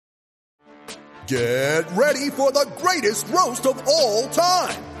Get ready for the greatest roast of all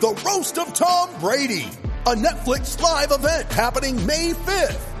time, the Roast of Tom Brady, a Netflix live event happening May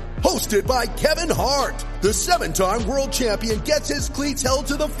 5th. Hosted by Kevin Hart, the 7-time world champion gets his cleats held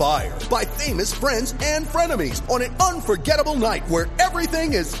to the fire by famous friends and frenemies on an unforgettable night where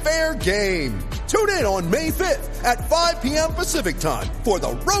everything is fair game. Tune in on May 5th at 5 p.m. Pacific time for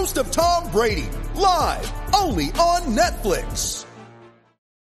the Roast of Tom Brady, live only on Netflix.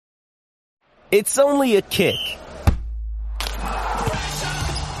 It's only a kick,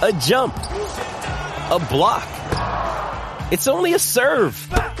 a jump, a block. It's only a serve.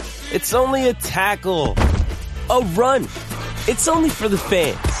 It's only a tackle, a run. It's only for the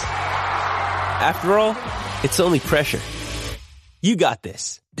fans. After all, it's only pressure. You got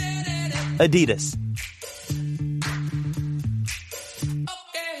this. Adidas.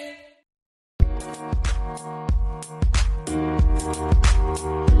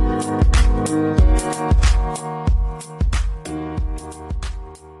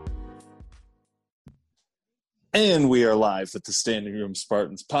 And we are live with the Standing Room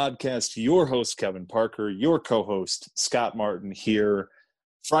Spartans podcast. Your host, Kevin Parker, your co-host, Scott Martin here.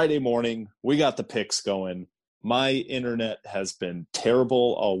 Friday morning, we got the picks going. My internet has been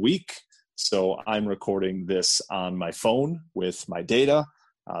terrible all week, so I'm recording this on my phone with my data.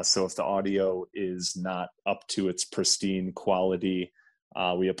 So if the audio is not up to its pristine quality,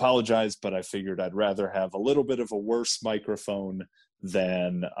 we apologize, but I figured I'd rather have a little bit of a worse microphone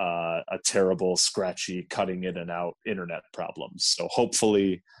than a terrible, scratchy, cutting in and out internet problems. So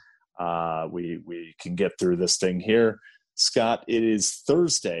hopefully we can get through this thing here. Scott, it is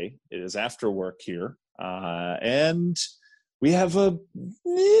Thursday. It is after work here. And we have a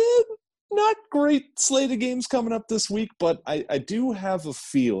not great slate of games coming up this week, but I do have a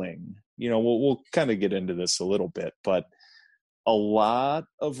feeling, we'll kind of get into this a little bit, but a lot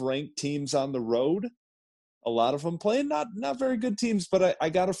of ranked teams on the road. A lot of them playing not very good teams, but I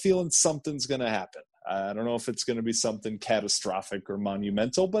got a feeling something's going to happen. I don't know if it's going to be something catastrophic or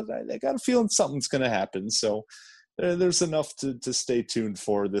monumental, but I got a feeling something's going to happen. So there's enough to stay tuned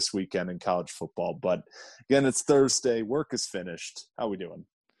for this weekend in college football. But again, it's Thursday. Work is finished. How we doing?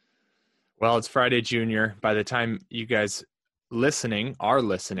 Well, it's Friday, Junior. By the time you guys are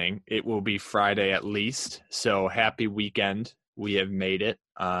listening, it will be Friday at least. So happy weekend. We have made it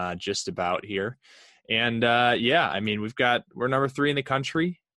just about here. And we're number 3 in the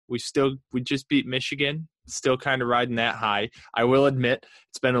country. We just beat Michigan, still kind of riding that high. I will admit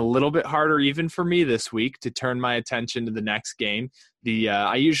it's been a little bit harder even for me this week to turn my attention to the next game.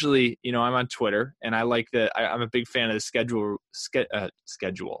 I usually, I'm on Twitter and I like I'm a big fan of the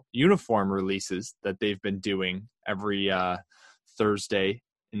schedule uniform releases that they've been doing every Thursday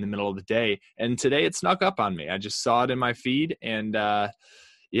in the middle of the day. And today it snuck up on me. I just saw it in my feed and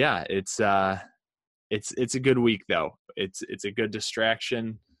It's a good week, though. It's a good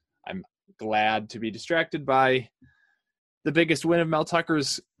distraction. I'm glad to be distracted by the biggest win of Mel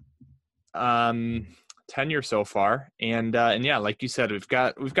Tucker's tenure so far. And like you said, we've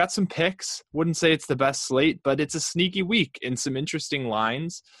got some picks. Wouldn't say it's the best slate, but it's a sneaky week and some interesting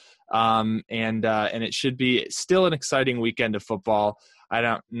lines. And it should be still an exciting weekend of football.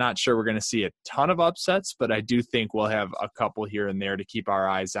 Not sure we're going to see a ton of upsets, but I do think we'll have a couple here and there to keep our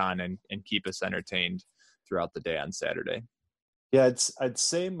eyes on and keep us entertained throughout the day on Saturday. Yeah, I'd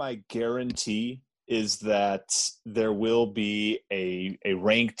say my guarantee is that there will be a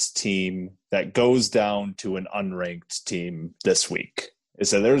ranked team that goes down to an unranked team this week.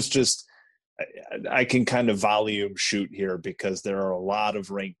 So there's just I can kind of volume shoot here because there are a lot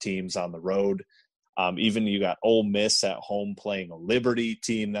of ranked teams on the road. Even you got Ole Miss at home playing a Liberty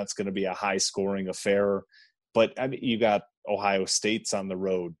team. That's going to be a high-scoring affair. But you got Ohio State's on the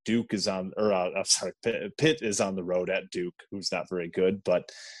road. Pitt is on the road at Duke, who's not very good.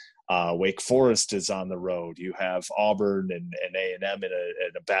 But Wake Forest is on the road. You have Auburn and A&M in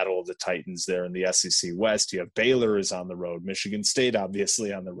a battle of the Titans there in the SEC West. You have Baylor is on the road. Michigan State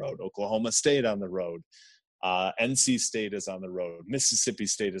obviously on the road. Oklahoma State on the road. NC State is on the road. Mississippi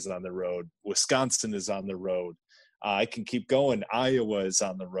State is on the road. Wisconsin is on the road. I can keep going. Iowa is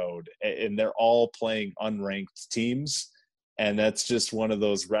on the road. And they're all playing unranked teams. And that's just one of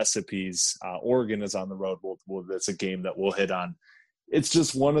those recipes. Oregon is on the road. That's a game that we'll hit on. It's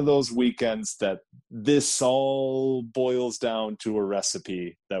just one of those weekends that this all boils down to a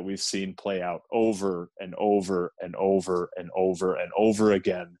recipe that we've seen play out over and over and over and over and over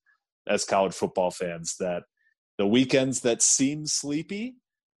again as college football fans, that the weekends that seem sleepy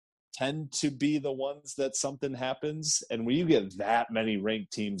tend to be the ones that something happens. And when you get that many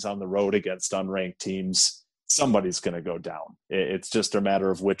ranked teams on the road against unranked teams, somebody's going to go down. It's just a matter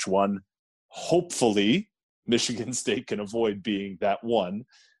of which one. hopefully Michigan State can avoid being that one.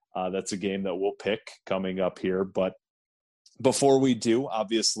 That's a game that we'll pick coming up here. But before we do,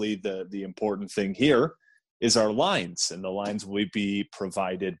 obviously the important thing here is our lines, and the lines will be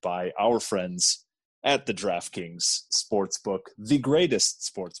provided by our friends at the DraftKings Sportsbook, the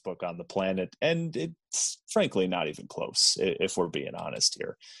greatest sportsbook on the planet, and it's frankly not even close, if we're being honest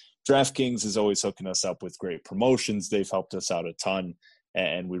here. DraftKings is always hooking us up with great promotions. They've helped us out a ton,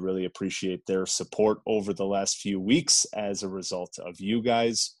 and we really appreciate their support over the last few weeks as a result of you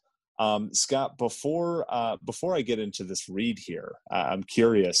guys. Scott, before I get into this read here, I'm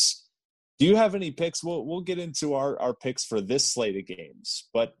curious, do you have any picks? We'll get into our picks for this slate of games,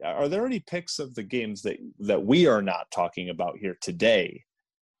 but are there any picks of the games that we are not talking about here today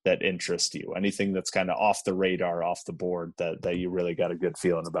that interest you? Anything that's kind of off the radar, off the board that you really got a good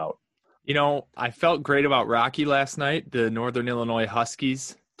feeling about? You know, I felt great about Rocky last night, the Northern Illinois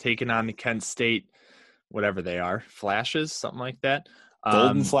Huskies taking on the Kent State, whatever they are, Flashes, something like that.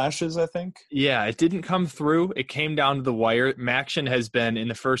 Golden Flashes, I think. Yeah, it didn't come through. It came down to the wire. Maction has been, in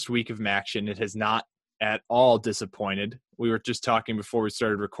the first week of Maction, it has not at all disappointed. We were just talking before we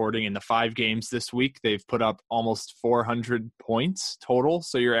started recording. In the 5 games this week, they've put up almost 400 points total.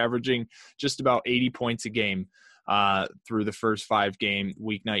 So you're averaging just about 80 points a game through the first 5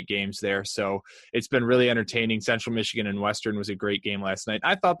 weeknight games there. So it's been really entertaining. Central Michigan and Western was a great game last night.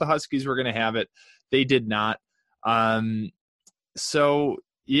 I thought the Huskies were going to have it. They did not. So,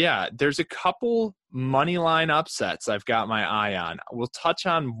 yeah, there's a couple money line upsets I've got my eye on. We'll touch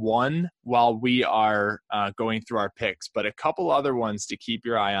on one while we are going through our picks, but a couple other ones to keep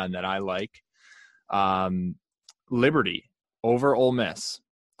your eye on that I like. Liberty over Ole Miss.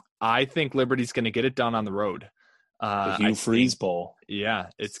 I think Liberty's going to get it done on the road. The Hugh Freeze Bowl. Yeah,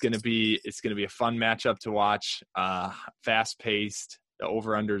 it's going to be a fun matchup to watch. Fast paced. The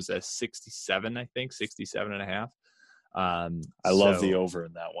over/under is at 67, I think, 67.5. I love the over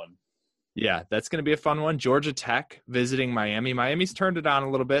in that one. Yeah, that's going to be a fun one. Georgia Tech visiting Miami. Miami's turned it on a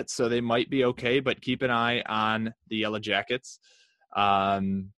little bit, so they might be okay, but keep an eye on the Yellow Jackets.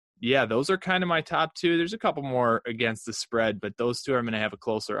 Yeah, those are kind of my top 2. There's a couple more against the spread, but those 2 I'm going to have a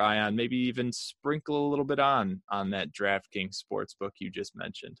closer eye on, maybe even sprinkle a little bit on that DraftKings Sportsbook you just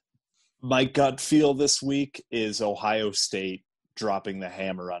mentioned. My gut feel this week is Ohio State dropping the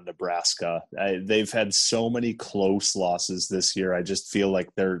hammer on Nebraska. They've had so many close losses this year. I just feel like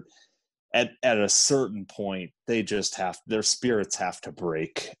they're at a certain point, their spirits have to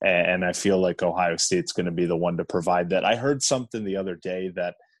break. And I feel like Ohio State's going to be the one to provide that. I heard something the other day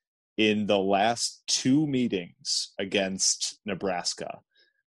that in the last 2 meetings against Nebraska,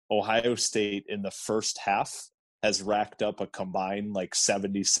 Ohio State in the first half has racked up a combined like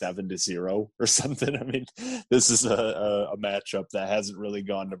 77-0 or something. I mean, this is a matchup that hasn't really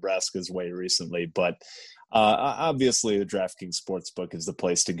gone Nebraska's way recently, but obviously the DraftKings Sportsbook is the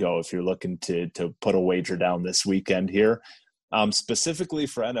place to go if you're looking to put a wager down this weekend here. Specifically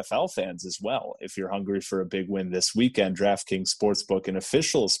for NFL fans as well. If you're hungry for a big win this weekend, DraftKings Sportsbook, an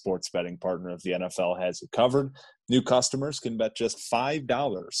official sports betting partner of the NFL, has you covered. New customers can bet just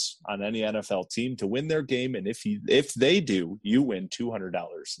 $5 on any NFL team to win their game, and if they do, you win $200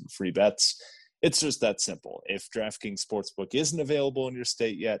 in free bets. It's just that simple. If DraftKings Sportsbook isn't available in your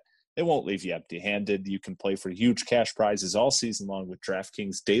state yet, it won't leave you empty-handed. You can play for huge cash prizes all season long with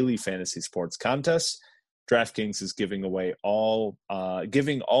DraftKings daily fantasy sports contests. DraftKings is giving all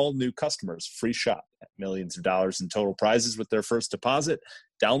new customers free shot at millions of dollars in total prizes with their first deposit.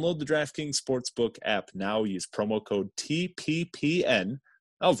 Download the DraftKings Sportsbook app now. Use promo code TPPN,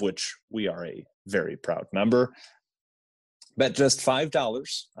 of which we are a very proud member. Bet just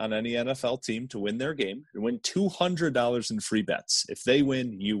 $5 on any NFL team to win their game and win $200 in free bets. If they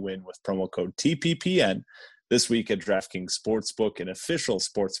win, you win with promo code TPPN. This week at DraftKings Sportsbook, an official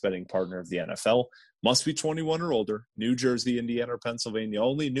sports betting partner of the NFL. Must be 21 or older. New Jersey, Indiana, or Pennsylvania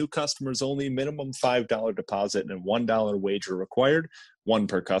only. New customers only. Minimum $5 deposit and $1 wager required. 1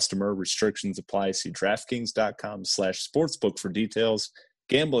 per customer. Restrictions apply. See DraftKings.com/sportsbook for details.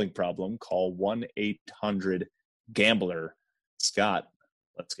 Gambling problem? Call 1-800-GAMBLER. Scott,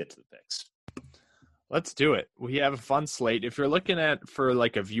 let's get to the picks. Let's do it. We have a fun slate. If you're looking for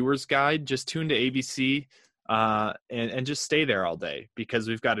like a viewer's guide, just tune to ABC and just stay there all day because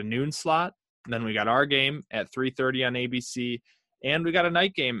we've got a noon slot. And then we got our game at 3:30 on ABC, and we got a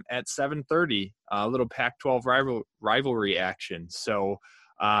night game at 7:30, a little Pac-12 rivalry action. So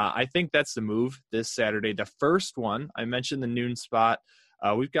I think that's the move this Saturday. The first one, I mentioned the noon spot.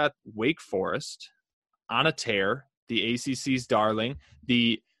 We've got Wake Forest on a tear, the ACC's darling,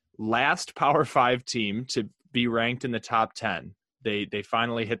 the last Power 5 team to be ranked in the top 10. They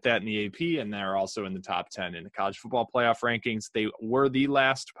finally hit that in the AP, and they're also in the top 10 in the college football playoff rankings. They were the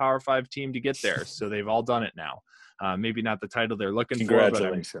last Power 5 team to get there, so they've all done it now. Maybe not the title they're looking for, but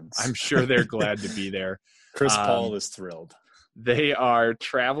I'm sure they're glad to be there. Chris Paul is thrilled. They are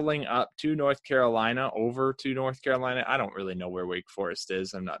traveling up to North Carolina, over to North Carolina. I don't really know where Wake Forest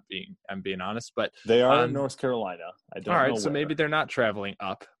is. I'm being honest, but they are in North Carolina. I don't know. All right, so maybe they're not traveling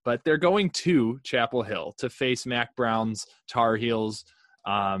up, but they're going to Chapel Hill to face Mac Brown's Tar Heels.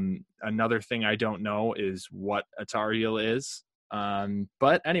 Another thing I don't know is what a Tar Heel is.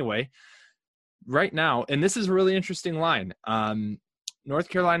 But anyway, right now, and this is a really interesting line. North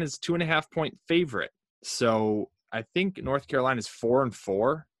Carolina's 2.5-point favorite. So I think North Carolina is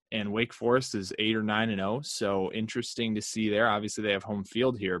 4-4 and Wake Forest is 8 or 9-0. So interesting to see there. Obviously they have home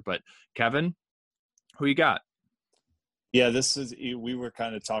field here, but Kevin, who you got? Yeah, we were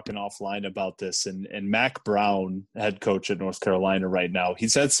kind of talking offline about this, and Mac Brown, head coach at North Carolina right now,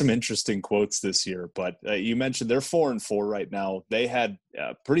 he's had some interesting quotes this year, but you mentioned they're 4-4 right now. They had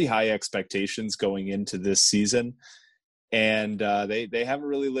pretty high expectations going into this season, and they haven't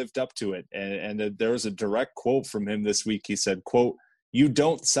really lived up to it. And there was a direct quote from him this week. He said, quote, "You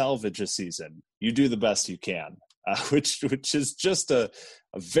don't salvage a season. You do the best you can," which is just a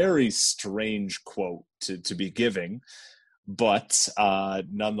very strange quote to be giving. But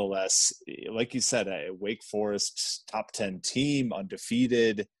nonetheless, like you said, Wake Forest top 10 team,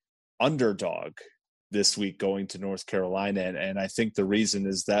 undefeated, underdog this week going to North Carolina. And I think the reason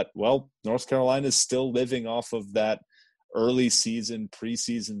is that, well, North Carolina is still living off of that early season,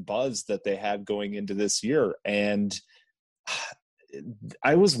 preseason buzz that they had going into this year. And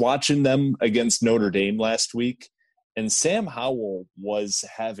I was watching them against Notre Dame last week, and Sam Howell was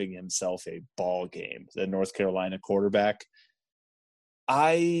having himself a ball game, the North Carolina quarterback.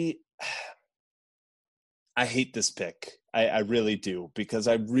 I hate this pick. I really do, because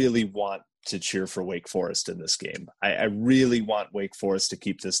I really want to cheer for Wake Forest in this game. I really want Wake Forest to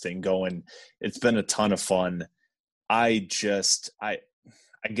keep this thing going. It's been a ton of fun. I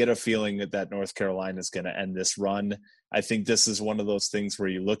get a feeling that North Carolina is going to end this run. I think this is one of those things where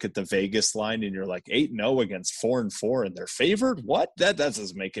you look at the Vegas line and you're like 8-0 against 4-4 and they're favored. What? That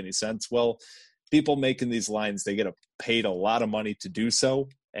doesn't make any sense. Well, people making these lines, they get paid a lot of money to do so.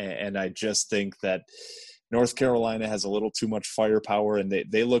 And I just think that North Carolina has a little too much firepower, and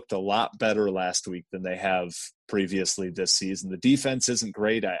they looked a lot better last week than they have previously this season. The defense isn't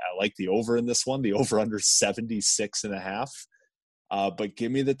great. I like the over in this one. The over under 76.5. But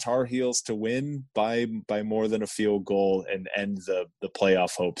give me the Tar Heels to win by more than a field goal and end the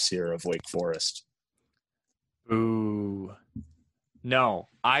playoff hopes here of Wake Forest. Ooh. No,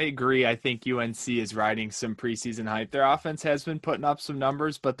 I agree. I think UNC is riding some preseason hype. Their offense has been putting up some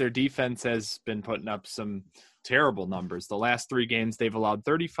numbers, but their defense has been putting up some terrible numbers. The last 3 games, they've allowed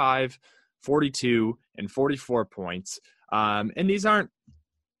 35, 42, and 44 points. And these aren't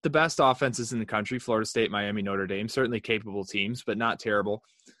the best offenses in the country. Florida State, Miami, Notre Dame, certainly capable teams, but not terrible.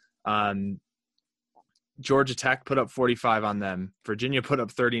 Georgia Tech put up 45 on them. Virginia put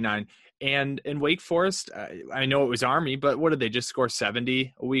up 39. And in Wake Forest, I know it was Army, but what did they just score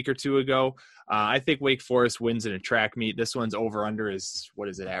 70 a week or two ago? I think Wake Forest wins in a track meet. This one's over under is, what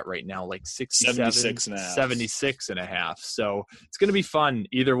is it at right now? Like 76.5. So it's going to be fun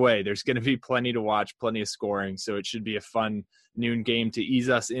either way. There's going to be plenty to watch, plenty of scoring. So it should be a fun noon game to ease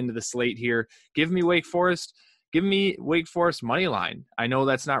us into the slate here. Give me Wake Forest. Give me Wake Forest money line. I know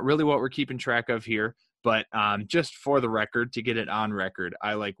that's not really what we're keeping track of here, but just for the record, to get it on record,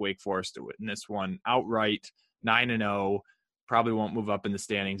 I like Wake Forest to win this one outright, 9-0. Probably won't move up in the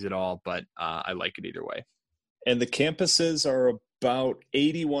standings at all, but I like it either way. And the campuses are about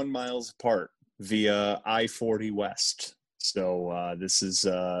 81 miles apart via I-40 West. So this is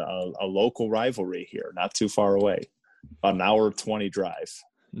a local rivalry here, not too far away, about an hour 20 drive.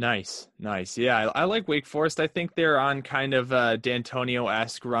 Nice. Yeah, I like Wake Forest. I think they're on kind of a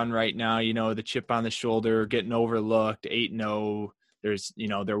D'Antonio-esque run right now. You know, the chip on the shoulder, getting overlooked, 8-0. There's,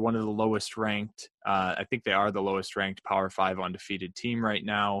 they're one of the lowest ranked. I think they are the lowest ranked Power 5 undefeated team right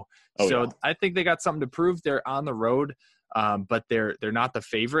now. Yeah. I think they got something to prove. They're on the road, but they're not the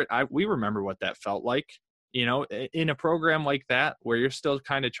favorite. We remember what that felt like. In a program like that where you're still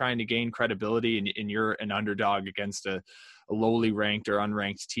kind of trying to gain credibility and you're an underdog against a lowly ranked or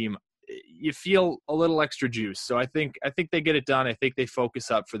unranked team, you feel a little extra juice. So I think they get it done. I think they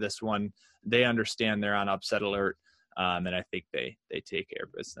focus up for this one. They understand they're on upset alert. And I think they take care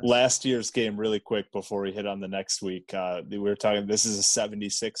of business. Last year's game, really quick before we hit on the next week, we were talking, this is a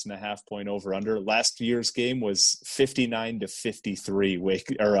 76.5 point over under. Last year's game was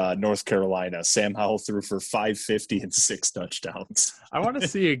 59-53 North Carolina. Sam Howell threw for 550 and 6 touchdowns. I want to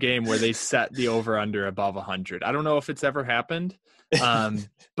see a game where they set the over under above 100. I don't know if it's ever happened.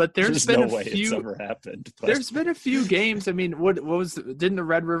 But there's been no way few, it's ever happened. But. There's been a few games. I mean, what was, didn't the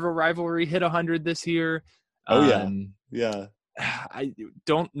Red River rivalry hit 100 this year? Oh yeah. I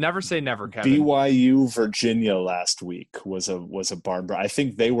don't never say never, Kevin. BYU Virginia last week was a barn burner. I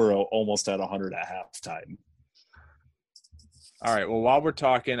think they were almost at 100 at halftime. All right. Well, while we're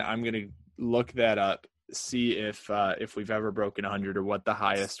talking, I'm going to look that up, see if we've ever broken 100 or what the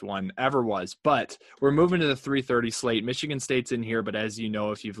highest one ever was. But we're moving to the 3:30 slate. Michigan State's in here, but as you know,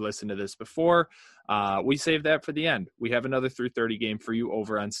 if you've listened to this before, we saved that for the end. We have another 3:30 game for you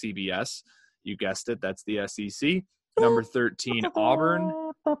over on CBS. You guessed it. That's the SEC. Number 13, Auburn.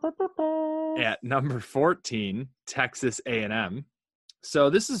 At number 14, Texas A&M.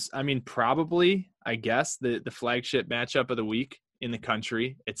 So this is, I mean, probably, I guess, the flagship matchup of the week in the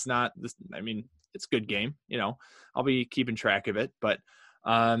country. It's not, I mean, it's a good game. You know, I'll be keeping track of it. But,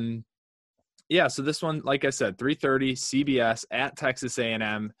 yeah, so this one, like I said, 3:30, CBS at Texas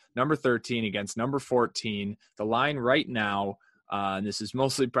A&M, number 13 against number 14. The line right now, and this is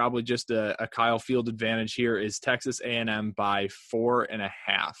mostly probably just a Kyle Field advantage here, is Texas A&M by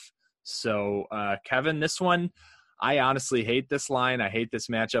 4.5. So, Kevin, this one, I honestly hate this line. I hate this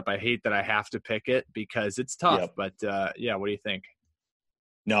matchup. I hate that I have to pick it because it's tough. Yep. But, yeah, what do you think?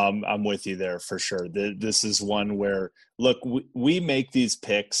 No, I'm with you there for sure. This is one where, look, we make these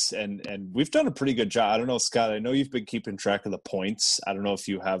picks, and we've done a pretty good job. I don't know, Scott, I know you've been keeping track of the points. I don't know if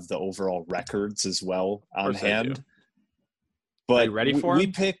you have the overall records as well on hand. But are you ready for we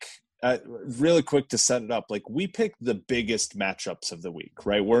pick really quick to set it up. Like, we pick the biggest matchups of the week,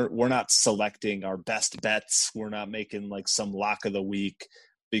 right? We're not selecting our best bets. We're not making like some lock of the week,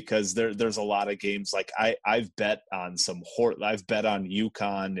 because there's a lot of games. Like I've bet on I've bet on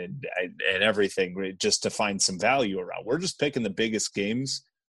UConn and everything, right, just to find some value around. We're just picking the biggest games.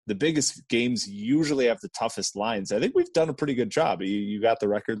 The biggest games usually have the toughest lines. I think we've done a pretty good job. You got the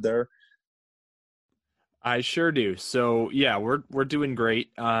record there? I sure do. So yeah, we're doing great.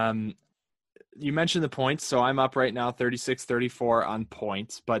 You mentioned the points, so I'm up right now 36-34 on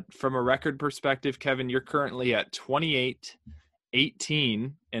points. But from a record perspective, Kevin, you're currently at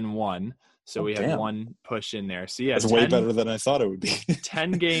 28-18-1. So we have one push in there. So yeah, that's way better than I thought it would be.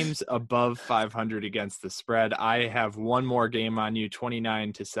 10 games above 500 against the spread. I have one more game on you,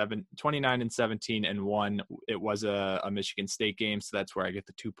 29-17-1. It was a Michigan State game, so that's where I get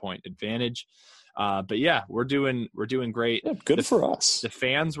the 2-point advantage. But yeah, we're doing great. Yeah, good for us. The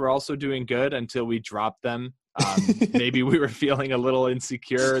fans were also doing good until we dropped them. Maybe we were feeling a little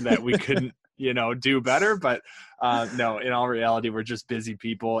insecure that we couldn't, do better. But no, in all reality, we're just busy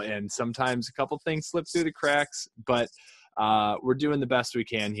people, and sometimes a couple things slip through the cracks. But we're doing the best we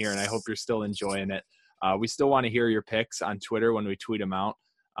can here, and I hope you're still enjoying it. We still want to hear your picks on Twitter when we tweet them out.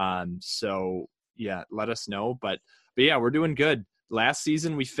 So yeah, let us know. But yeah, we're doing good. Last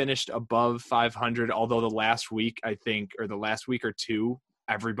season, we finished above 500, although the last week, I think, or the last week or two,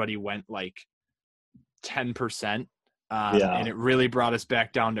 everybody went like 10%. And it really brought us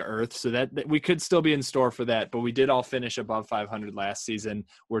back down to earth. So that we could still be in store for that. But we did all finish above 500 last season.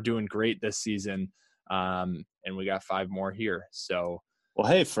 We're doing great this season. And we got 5 more here. So. Well,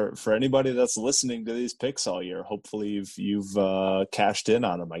 hey, for anybody that's listening to these picks all year, hopefully you've cashed in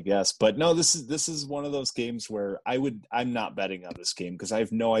on them, I guess. But no, this is one of those games where I'm not betting on this game because I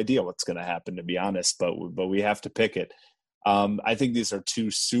have no idea what's going to happen, to be honest. But we have to pick it. I think these are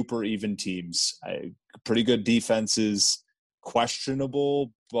 2 super even teams, pretty good defenses,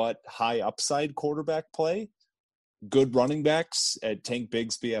 questionable but high upside quarterback play. Good running backs at Tank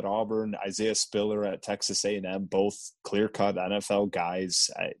Bigsby at Auburn, Isaiah Spiller at Texas A&M, both clear-cut NFL guys.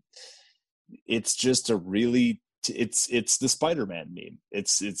 It's just it's the Spider-Man meme.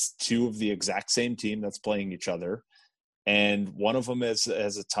 It's 2 of the exact same team that's playing each other, and one of them has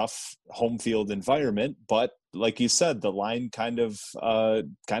a tough home field environment. But like you said, the line kind of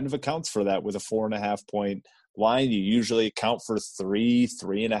accounts for that with a 4.5 point line. You usually account for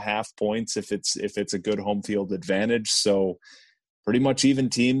 3.5 points if it's a good home field advantage. So pretty much even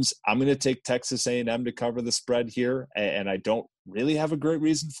teams. I'm going to take Texas A&M to cover the spread here, and I don't really have a great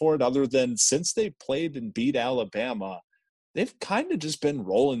reason for it other than since they played and beat Alabama, they've kind of just been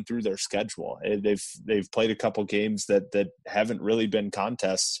rolling through their schedule. They've played a couple games that haven't really been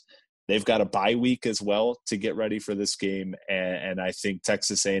contests. They've got a bye week as well to get ready for this game, and I think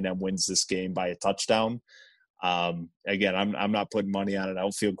Texas A&M wins this game by a touchdown. Again, I'm not putting money on it. I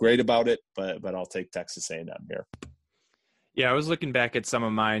don't feel great about it, but I'll take Texas A&M here. Yeah, I was looking back at some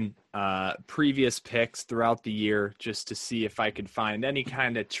of mine previous picks throughout the year just to see if I could find any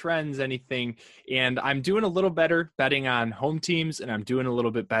kind of trends, anything. And I'm doing a little better betting on home teams, and I'm doing a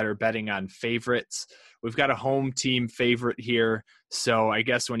little bit better betting on favorites. We've got a home team favorite here. So I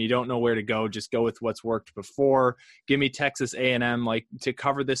guess when you don't know where to go, just go with what's worked before. Give me Texas A&M like to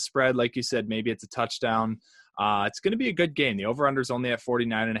cover this spread. Like you said, maybe it's a touchdown. It's going to be a good game. The over-under is only at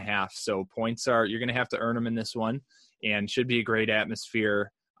 49.5. So points you're going to have to earn them in this one. And should be a great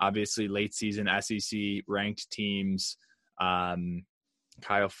atmosphere. Obviously, late season SEC ranked teams,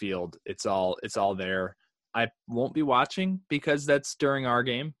 Kyle Field. It's all there. I won't be watching because that's during our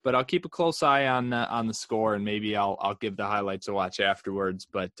game, but I'll keep a close eye on the score, and maybe I'll give the highlights a watch afterwards.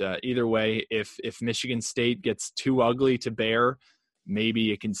 But either way, if Michigan State gets too ugly to bear, maybe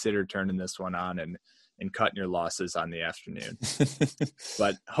you consider turning this one on and cutting your losses on the afternoon.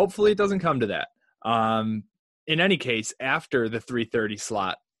 But hopefully, it doesn't come to that. In any case, after the 3:30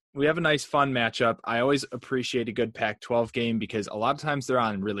 slot, we have a nice fun matchup. I always appreciate a good Pac-12 game because a lot of times they're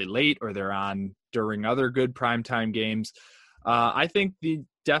on really late or they're on during other good primetime games. I think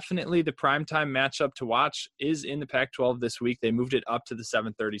definitely the primetime matchup to watch is in the Pac-12 this week. They moved it up to the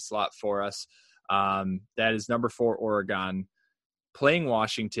 7:30 slot for us. That is number 4 Oregon playing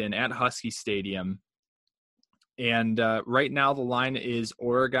Washington at Husky Stadium. And right now the line is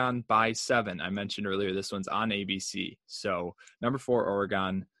Oregon by 7. I mentioned earlier this one's on ABC. So number 4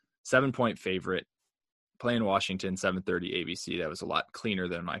 Oregon, 7-point favorite, playing Washington, 7:30 ABC. That was a lot cleaner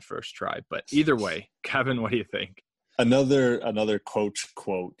than my first try. But either way, Kevin, what do you think? Another coach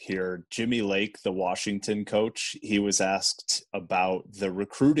quote here. Jimmy Lake, the Washington coach, he was asked about the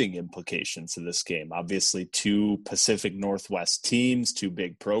recruiting implications of this game. Obviously, 2 Pacific Northwest teams, 2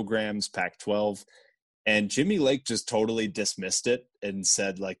 big programs, Pac-12. And Jimmy Lake just totally dismissed it and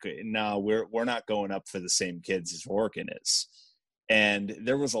said, like, no, we're not going up for the same kids as Oregon is. And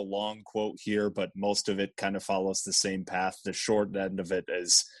there was a long quote here, but most of it kind of follows the same path. The short end of it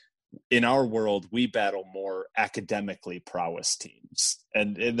is, in our world, we battle more academically prowess teams.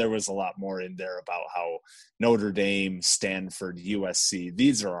 And there was a lot more in there about how Notre Dame, Stanford, USC,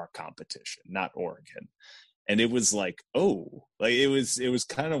 these are our competition, not Oregon. And it was like, it was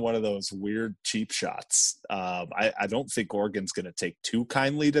kind of one of those weird cheap shots. I don't think Oregon's going to take too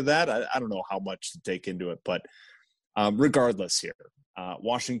kindly to that. I don't know how much to take into it, but regardless here,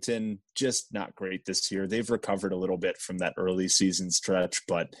 Washington just not great this year. They've recovered a little bit from that early season stretch,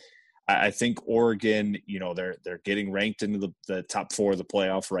 but I think Oregon, they're getting ranked into the top 4 of the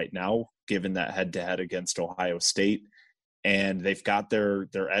playoff right now, given that head-to-head against Ohio State. And they've got their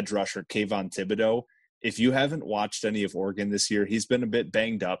edge rusher, Kayvon Thibodeau. If you haven't watched any of Oregon this year, he's been a bit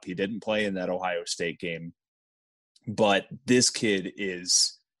banged up. He didn't play in that Ohio State game. But this kid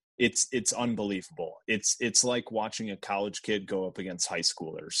it's unbelievable. It's like watching a college kid go up against high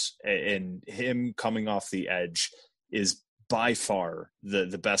schoolers. And him coming off the edge is by far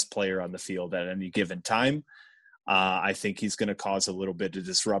the best player on the field at any given time. I think he's going to cause a little bit of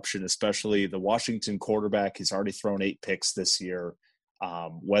disruption, especially the Washington quarterback. He's already thrown 8 picks this year.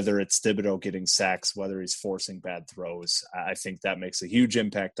 Whether it's Thibodeau getting sacks, whether he's forcing bad throws, I think that makes a huge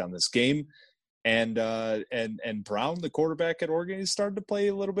impact on this game. And Brown, the quarterback at Oregon, he's started to play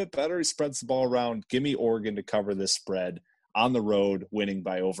a little bit better. He spreads the ball around. Give me Oregon to cover this spread on the road, winning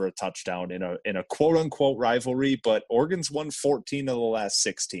by over a touchdown in a quote unquote rivalry. But Oregon's won 14 of the last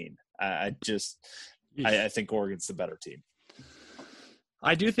 16. I think Oregon's the better team.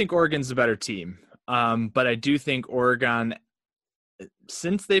 I do think Oregon's the better team, but I do think Oregon,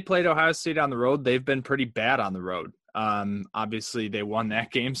 since they played Ohio State on the road, they've been pretty bad on the road. Obviously they won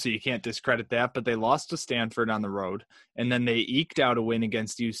that game, so you can't discredit that, but they lost to Stanford on the road, and then they eked out a win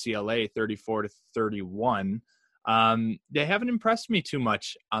against UCLA 34-31. They haven't impressed me too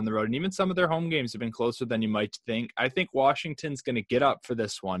much on the road, and even some of their home games have been closer than you might think. I think Washington's going to get up for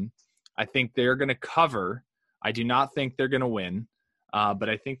this one. I think they're going to cover. I do not think they're going to win, but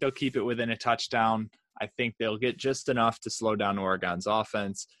I think they'll keep it within a touchdown. I think they'll get just enough to slow down Oregon's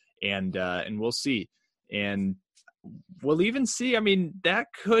offense, and we'll see. And we'll even see. I mean, that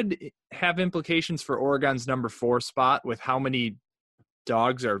could have implications for Oregon's number 4 spot with how many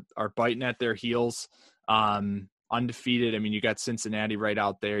dogs are biting at their heels, undefeated. I mean, you got Cincinnati right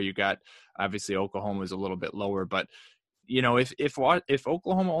out there. You got, obviously, Oklahoma is a little bit lower, but if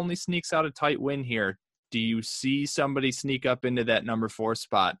Oklahoma only sneaks out a tight win here, do you see somebody sneak up into that number 4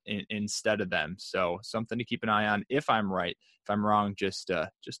 spot instead of them? So something to keep an eye on. If I'm right, if I'm wrong, just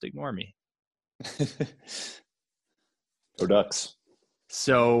ignore me. Go Ducks.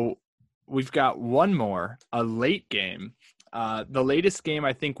 So we've got one more, a late game. The latest game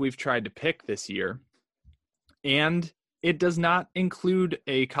I think we've tried to pick this year. And it does not include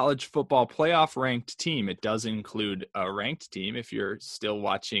a college football playoff ranked team. It does include a ranked team if you're still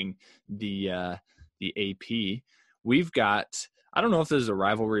watching the AP. We've got, I don't know if this is a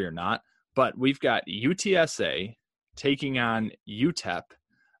rivalry or not, but we've got UTSA taking on UTEP,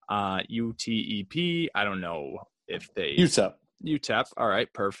 UTEP. I don't know if they... UTEP. All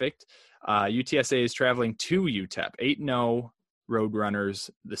right, perfect. UTSA is traveling to UTEP, 8-0 Roadrunners,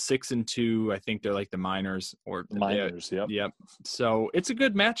 the 6-2. I think they're like the Miners or Miners. Yep. So it's a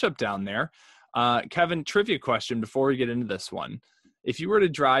good matchup down there. Kevin, trivia question before we get into this one: if you were to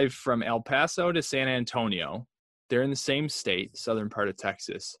drive from El Paso to San Antonio, they're in the same state, southern part of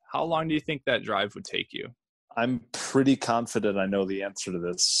Texas. How long do you think that drive would take you? I'm pretty confident I know the answer to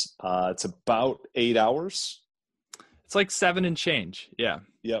this. It's about 8 hours. It's like 7 and change. Yeah.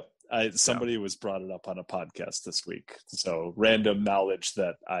 Yep. Somebody was brought it up on a podcast this week. So random knowledge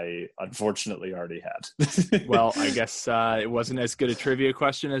that I unfortunately already had. Well, I guess it wasn't as good a trivia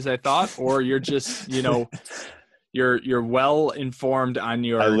question as I thought, or you're just, you're well informed on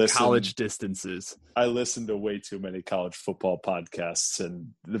your college distances. I listen to way too many college football podcasts, and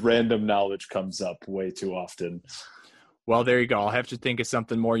the random knowledge comes up way too often. Well, there you go. I'll have to think of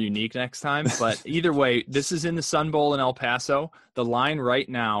something more unique next time. But either way, this is in the Sun Bowl in El Paso. The line right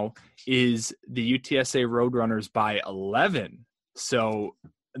now is the UTSA Roadrunners by 11. So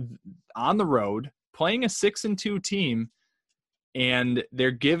on the road, playing a 6-2 team, and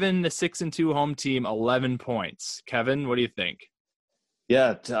they're giving the 6-2 home team 11 points. Kevin, what do you think?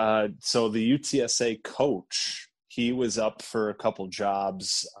 Yeah, so the UTSA coach, he was up for a couple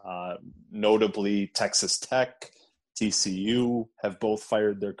jobs, notably Texas Tech, TCU have both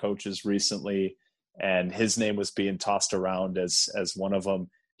fired their coaches recently, and his name was being tossed around as one of them.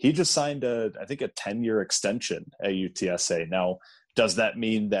 He just signed I think a 10-year extension at UTSA. Now, does that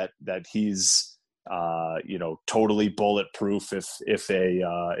mean that he's totally bulletproof if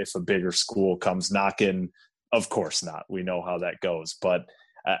a bigger school comes knocking? Of course not. We know how that goes, but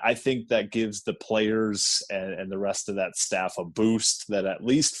I think that gives the players and the rest of that staff a boost that at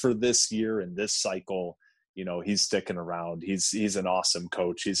least for this year and this cycle, he's sticking around. He's an awesome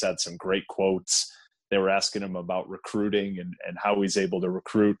coach. He's had some great quotes. They were asking him about recruiting and how he's able to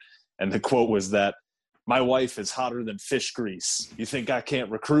recruit. And the quote was that, "My wife is hotter than fish grease. You think I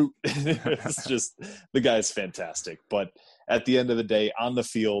can't recruit?" It's just, the guy's fantastic. But at the end of the day, on the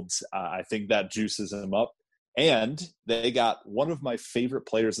field, I think that juices him up. And they got one of my favorite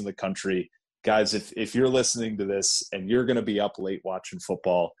players in the country. Guys, if you're listening to this and you're going to be up late watching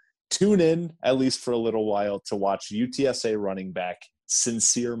football, tune in at least for a little while to watch UTSA running back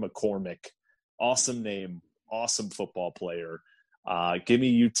Sincere McCormick. Awesome name, awesome football player. Give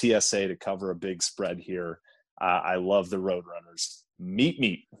me UTSA to cover a big spread here. I love the Roadrunners.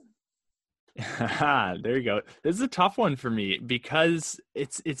 Meet. There you go. This is a tough one for me because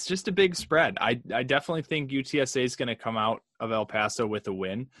it's just a big spread. I definitely think UTSA is going to come out of El Paso with a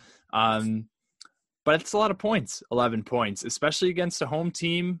win. But it's a lot of points, 11 points, especially against a home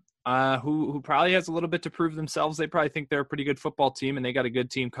team who probably has a little bit to prove themselves. They probably think they're a pretty good football team and they got a good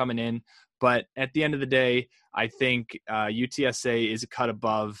team coming in. But at the end of the day, I think UTSA is a cut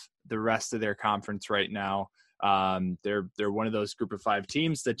above the rest of their conference right now. They're one of those group of 5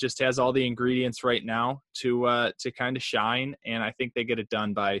 teams that just has all the ingredients right now to kind of shine. And I think they get it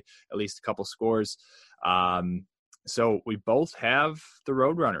done by at least a couple scores. So we both have the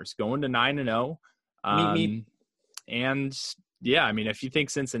Roadrunners going to 9-0. And yeah, I mean, if you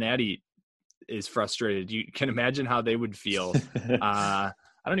think Cincinnati is frustrated, you can imagine how they would feel.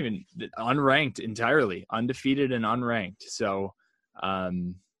 Unranked entirely, undefeated and unranked. So,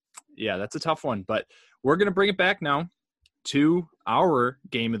 yeah, that's a tough one. But we're going to bring it back now to our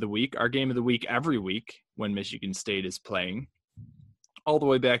game of the week, every week when Michigan State is playing, all the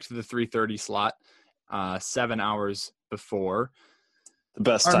way back to the 3:30 slot, 7 hours before. The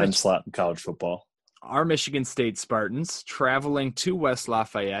best time slot in college football. Our Michigan State Spartans traveling to West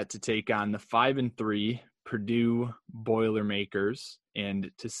Lafayette to take on the 5-3 Purdue Boilermakers and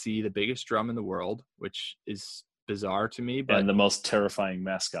to see the biggest drum in the world, which is bizarre to me. But, and the most terrifying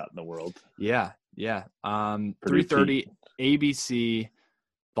mascot in the world. Yeah. 3:30 ABC.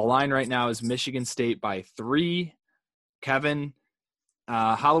 The line right now is Michigan State by 3. Kevin,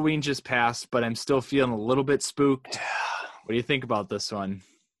 Halloween just passed, but I'm still feeling a little bit spooked. What do you think about this one?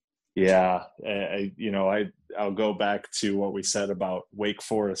 Yeah, I'll go back to what we said about Wake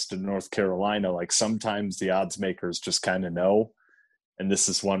Forest and North Carolina. Like, sometimes the odds makers just kind of know. And this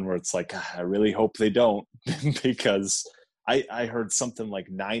is one where it's like, I really hope they don't, because I heard something like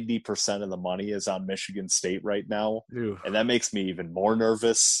 90% of the money is on Michigan State right now. Ooh. And that makes me even more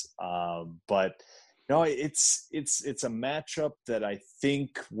nervous. But no, it's a matchup that I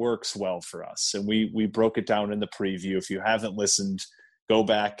think works well for us. And we broke it down in the preview. If you haven't listened, go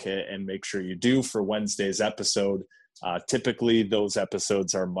back and make sure you do for Wednesday's episode. Typically, those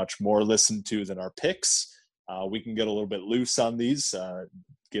episodes are much more listened to than our picks. We can get a little bit loose on these,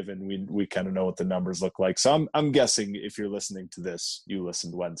 given we kind of know what the numbers look like. So I'm guessing if you're listening to this, you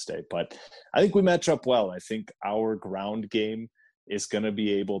listened Wednesday. But I think we match up well. I think our ground game is going to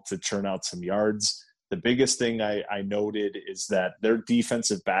be able to churn out some yards. The biggest thing I noted is that their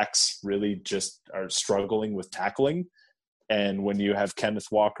defensive backs really just are struggling with tackling. And when you have Kenneth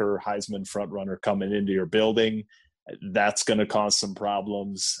Walker, Heisman frontrunner, coming into your building, that's going to cause some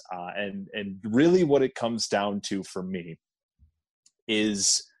problems. And really what it comes down to for me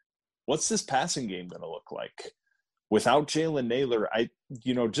is, what's this passing game going to look like? Without Jalen Nailor,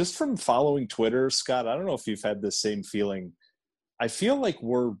 just from following Twitter, Scott, I don't know if you've had the same feeling. I feel like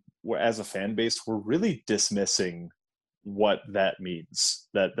we're as a fan base, we're really dismissing what that means,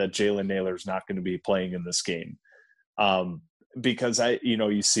 that Jalen Nailor is not going to be playing in this game. Because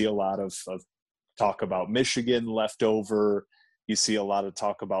you see a lot of talk about Michigan left over. You see a lot of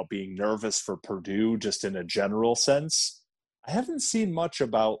talk about being nervous for Purdue, just in a general sense. I haven't seen much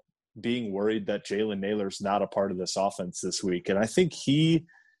about being worried that Jalen Nailor's not a part of this offense this week. And I think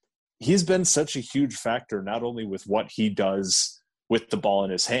he's been such a huge factor, not only with what he does with the ball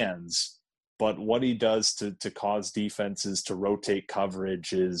in his hands, but what he does to cause defenses to rotate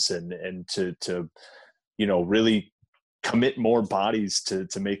coverages and to really commit more bodies to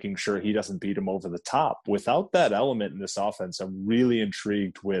making sure he doesn't beat him over the top. Without that element in this offense, I'm really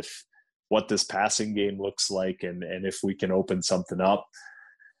intrigued with what this passing game looks like and if we can open something up.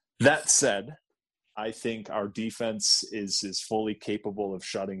 That said, I think our defense is fully capable of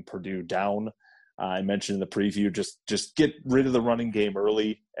shutting Purdue down. I mentioned in the preview, just get rid of the running game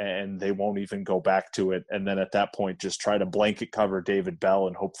early and they won't even go back to it. And then at that point, just try to blanket cover David Bell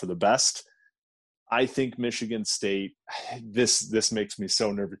and hope for the best. I think Michigan State, this makes me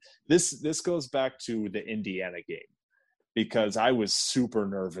so nervous. This goes back to the Indiana game, because I was super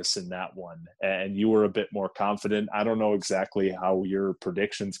nervous in that one and you were a bit more confident. I don't know exactly how your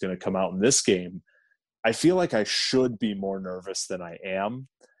prediction's going to come out in this game. I feel like I should be more nervous than I am,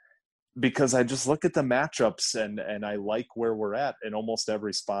 because I just look at the matchups and I like where we're at in almost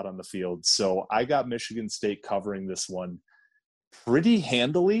every spot on the field. So I got Michigan State covering this one pretty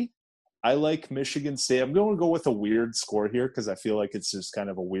handily. I like Michigan State. I'm going to go with a weird score here because I feel like it's just kind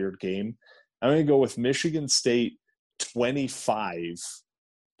of a weird game. I'm going to go with Michigan State 25,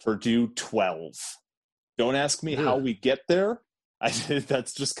 Purdue 12. Don't ask me how we get there.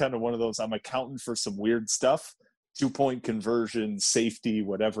 That's just kind of one of those, I'm accounting for some weird stuff. 2-point conversion, safety,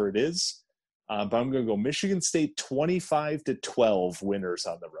 whatever it is. But I'm going to go Michigan State 25-12 winners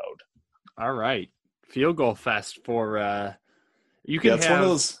on the road. All right. Field goal fest for you can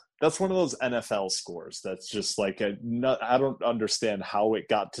that's one of those NFL scores. That's just like I don't understand how it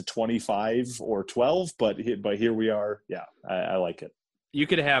got to 25 or 12, but here we are. Yeah, I like it. You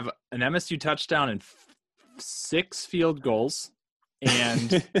could have an MSU touchdown and 6 field goals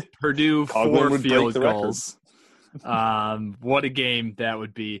and Purdue 4 field goals. What a game that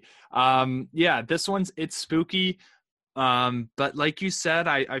would be. This it's spooky. But like you said,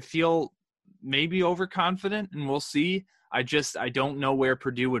 I feel maybe overconfident, and we'll see. I don't know where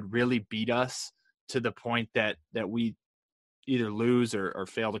Purdue would really beat us to the point that we either lose or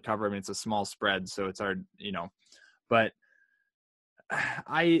fail to cover. I mean, it's a small spread, so it's hard, but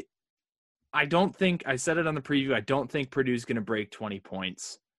I don't think, I said it on the preview, I don't think Purdue's going to break 20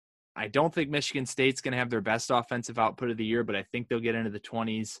 points. I don't think Michigan State's going to have their best offensive output of the year, but I think they'll get into the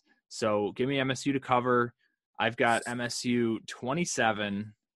 20s. So give me MSU to cover. I've got MSU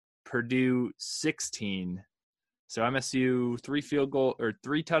 27, Purdue 16. So MSU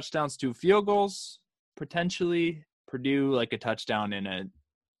 3 touchdowns, 2 field goals, potentially. Purdue like a touchdown and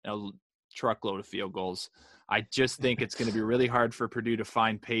a truckload of field goals. I just think it's going to be really hard for Purdue to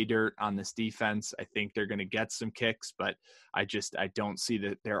find pay dirt on this defense. I think they're going to get some kicks, but I don't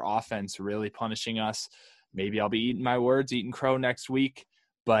see their offense really punishing us. Maybe I'll be eating my words, eating crow next week,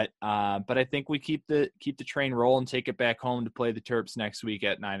 but I think we keep the train rolling, take it back home to play the Terps next week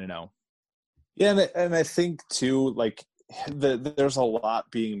at 9-0. Yeah, and I think too, like there's a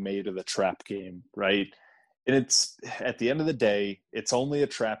lot being made of the trap game, right? And it's, at the end of the day, it's only a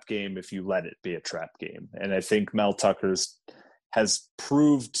trap game if you let it be a trap game. And I think Mel Tucker's has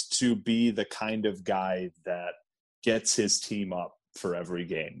proved to be the kind of guy that gets his team up for every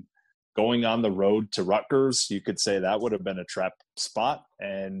game. going on the road to Rutgers, you could say that would have been a trap spot,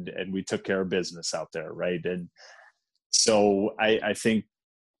 and we took care of business out there, right? And so I think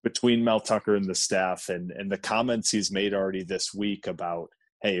between Mel Tucker and the staff and the comments he's made already this week about,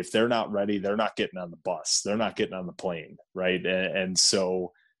 hey, if they're not ready, they're not getting on the bus. They're not getting on the plane, right? And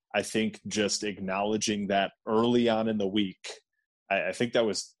so I think just acknowledging that early on in the week, I think that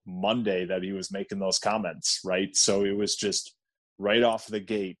was Monday that he was making those comments, right? So it was just right off the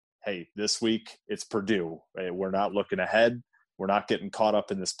gate, hey, this week it's Purdue. Right? We're not looking ahead. We're not getting caught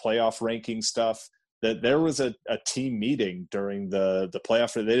up in this playoff ranking stuff. That there was a team meeting during the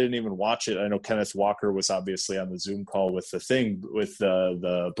playoff. They didn't even watch it. I know Kenneth Walker was obviously on the Zoom call with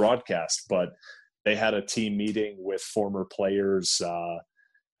the broadcast, but they had a team meeting with former players.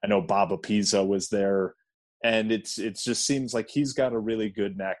 I know Bob Apisa was there, and it just seems like he's got a really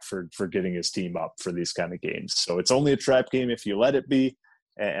good knack for getting his team up for these kind of games. So it's only a trap game if you let it be,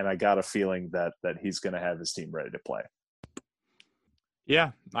 and I got a feeling that he's going to have his team ready to play.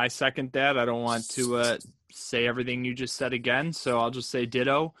 Yeah, I second that. I don't want to say everything you just said again, so I'll just say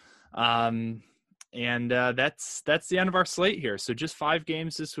ditto. And that's the end of our slate here. So just 5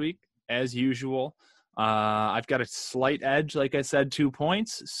 games this week, as usual. I've got a slight edge, like I said, 2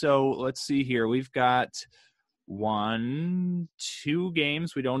 points. So let's see here. We've got 2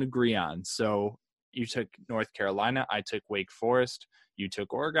 games we don't agree on. So you took North Carolina. I took Wake Forest. You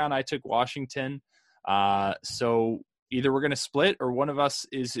took Oregon. I took Washington. So either we're going to split or one of us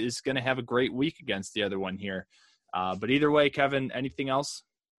is going to have a great week against the other one here. But either way, Kevin, anything else?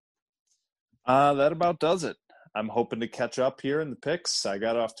 That about does it. I'm hoping to catch up here in the picks. I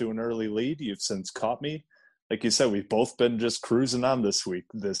got off to an early lead. You've since caught me. Like you said, we've both been just cruising on this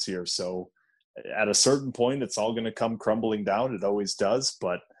year. So at a certain point, it's all going to come crumbling down. It always does.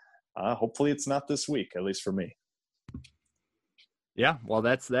 But hopefully it's not this week, at least for me. Yeah, well,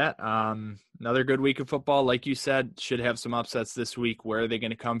 that's that. Another good week of football. Like you said, should have some upsets this week. Where are they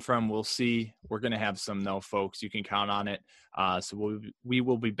going to come from? We'll see. We're going to have some, though, folks. You can count on it. So we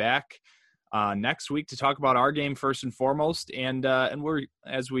will be back next week to talk about our game first and foremost. And we're,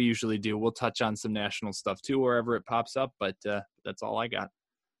 as we usually do, we'll touch on some national stuff, too, wherever it pops up. But that's all I got.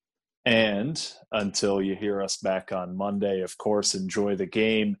 And until you hear us back on Monday, of course, enjoy the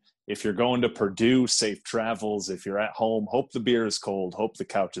game. If you're going to Purdue, safe travels. If you're at home, hope the beer is cold. Hope the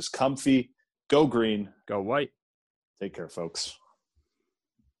couch is comfy. Go green. Go white. Take care, folks.